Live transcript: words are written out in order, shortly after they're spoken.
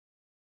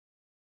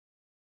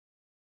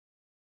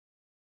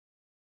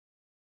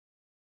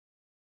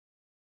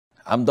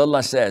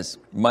Abdullah says,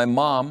 my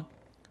mom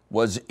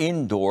was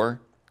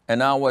indoor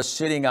and I was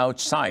sitting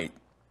outside.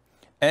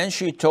 And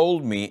she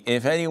told me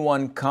if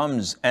anyone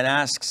comes and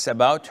asks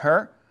about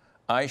her,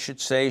 I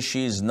should say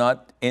she's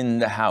not in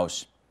the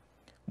house.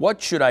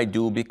 What should I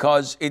do?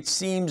 Because it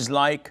seems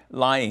like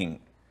lying.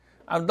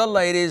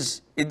 Abdullah,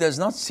 it does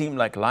not seem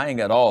like lying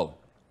at all.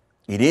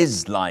 It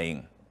is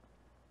lying.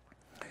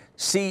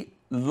 See,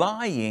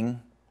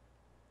 lying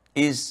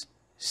is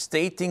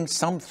stating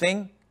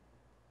something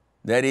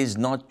that is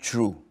not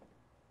true.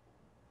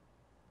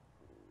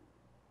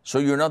 So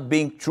you're not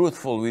being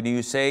truthful when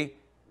you say,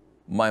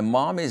 my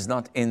mom is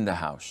not in the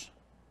house.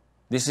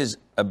 This is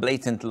a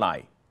blatant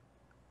lie.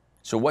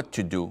 So what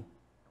to do?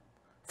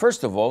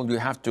 First of all, you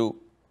have to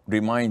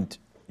remind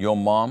your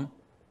mom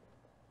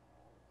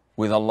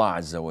with Allah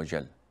Azza wa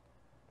Jal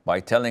by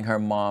telling her,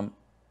 Mom,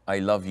 I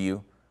love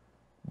you,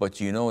 but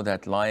you know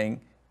that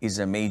lying is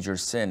a major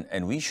sin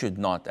and we should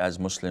not, as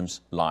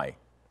Muslims, lie.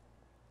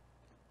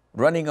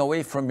 Running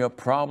away from your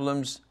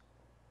problems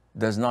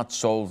does not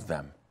solve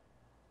them.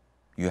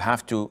 You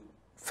have to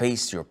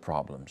face your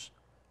problems.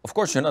 Of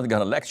course, you're not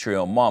going to lecture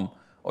your mom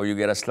or you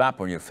get a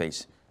slap on your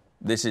face.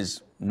 This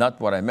is not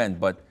what I meant,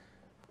 but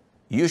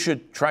you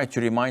should try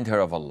to remind her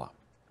of Allah.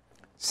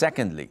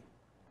 Secondly,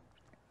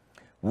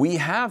 we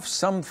have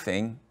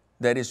something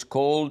that is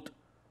called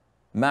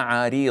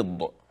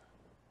ma'arid.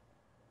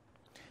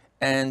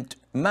 And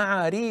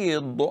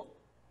ma'arid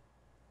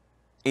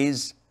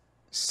is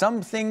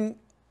something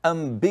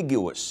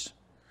ambiguous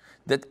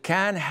that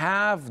can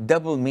have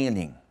double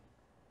meaning.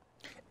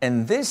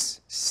 And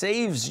this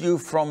saves you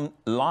from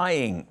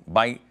lying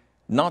by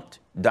not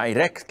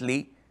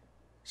directly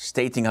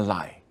stating a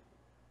lie.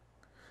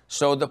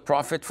 So the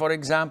Prophet, for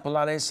example,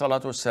 alayhi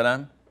salatu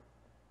wasalam,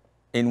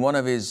 in one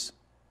of his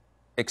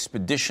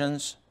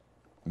expeditions,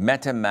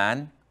 met a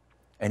man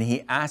and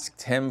he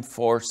asked him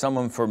for some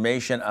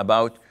information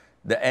about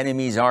the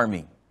enemy's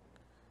army.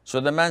 So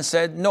the man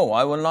said, no,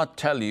 I will not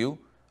tell you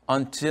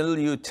until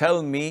you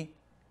tell me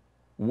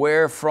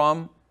where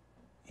from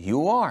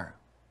you are.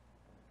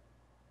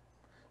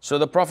 So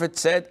the Prophet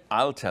said,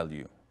 I'll tell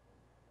you,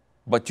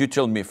 but you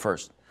tell me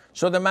first.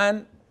 So the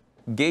man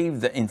gave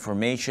the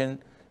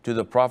information to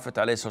the Prophet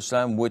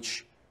ﷺ,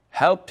 which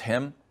helped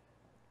him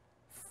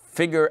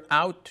figure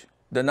out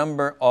the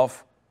number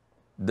of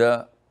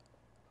the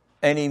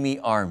enemy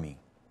army.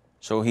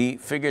 So he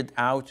figured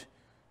out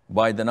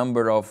by the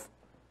number of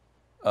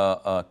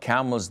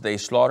camels they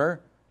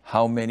slaughter,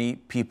 how many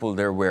people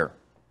there were.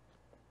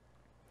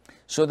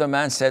 So the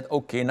man said,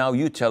 okay, now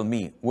you tell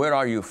me, where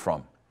are you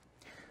from?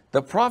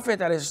 The Prophet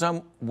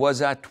ﷺ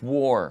was at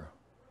war.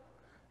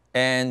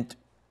 And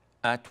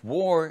at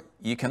war,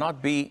 you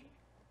cannot be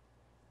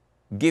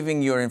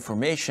giving your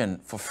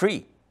information for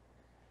free.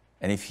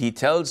 And if he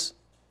tells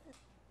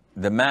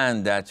the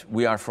man that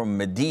we are from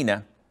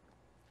Medina,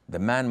 the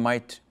man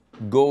might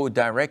go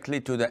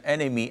directly to the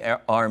enemy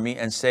army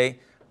and say,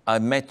 I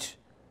met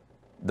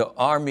the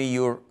army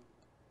you're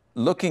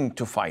looking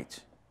to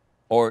fight,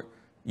 or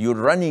you're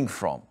running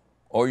from,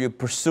 or you're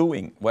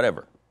pursuing,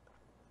 whatever.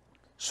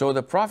 So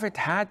the Prophet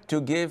had to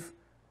give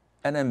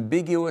an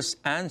ambiguous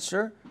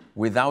answer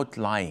without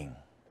lying.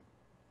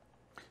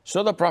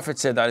 So the Prophet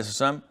said,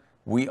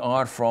 we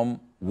are from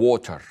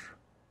water.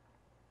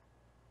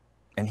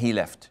 And he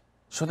left.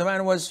 So the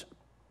man was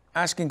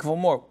asking for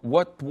more.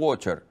 What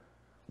water?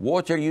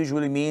 Water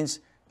usually means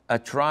a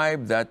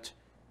tribe that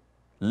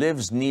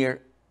lives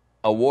near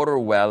a water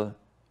well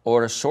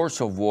or a source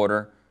of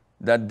water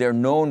that they're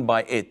known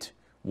by it.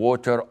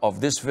 Water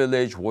of this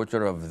village,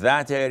 water of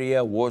that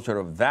area, water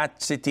of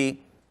that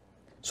city.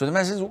 So the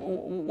man says,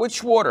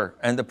 which water?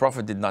 And the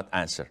Prophet did not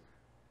answer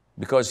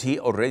because he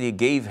already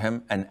gave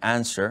him an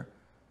answer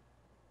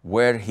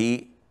where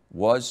he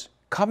was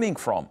coming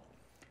from.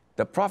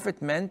 The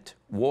Prophet meant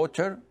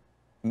water,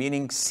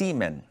 meaning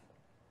semen.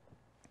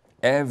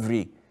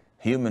 Every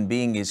human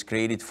being is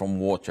created from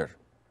water,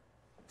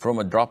 from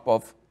a drop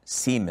of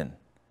semen.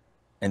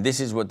 And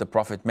this is what the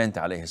Prophet meant,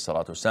 alayhi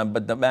salatu wasalam,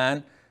 but the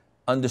man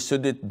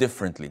understood it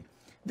differently.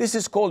 This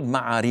is called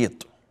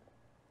ma'arid.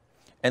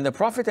 And the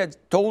Prophet had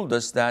told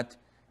us that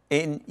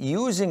in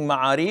using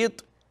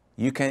ma'arid,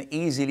 you can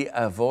easily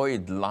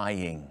avoid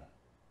lying.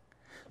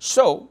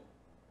 So,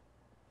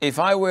 if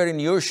I were in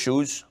your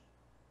shoes,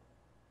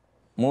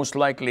 most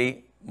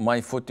likely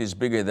my foot is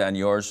bigger than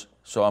yours,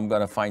 so I'm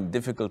going to find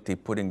difficulty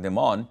putting them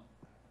on.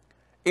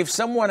 If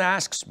someone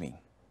asks me,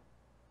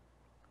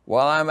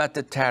 while I'm at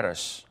the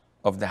terrace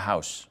of the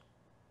house,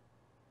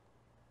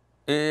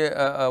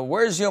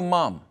 where's your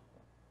mom?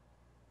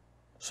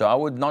 So I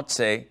would not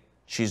say,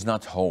 she's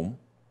not home.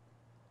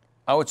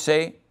 I would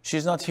say,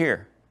 she's not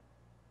here.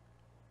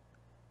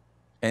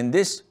 And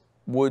this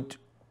would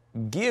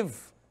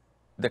give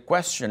the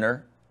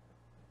questioner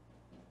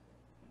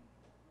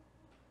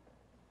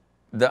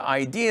the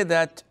idea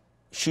that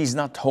she's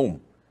not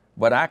home.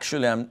 But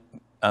actually,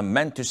 I'm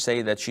meant to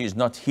say that she's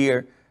not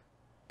here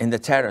in the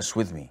terrace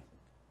with me.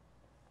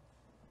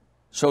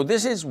 So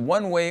this is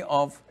one way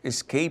of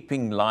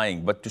escaping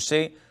lying. But to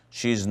say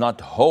she's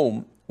not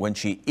home when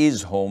she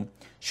is home.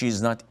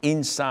 She's not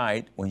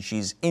inside when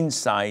she's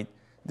inside.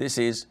 This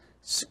is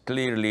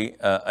clearly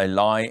a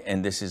lie,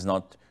 and this is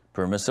not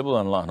permissible,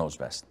 and Allah knows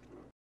best.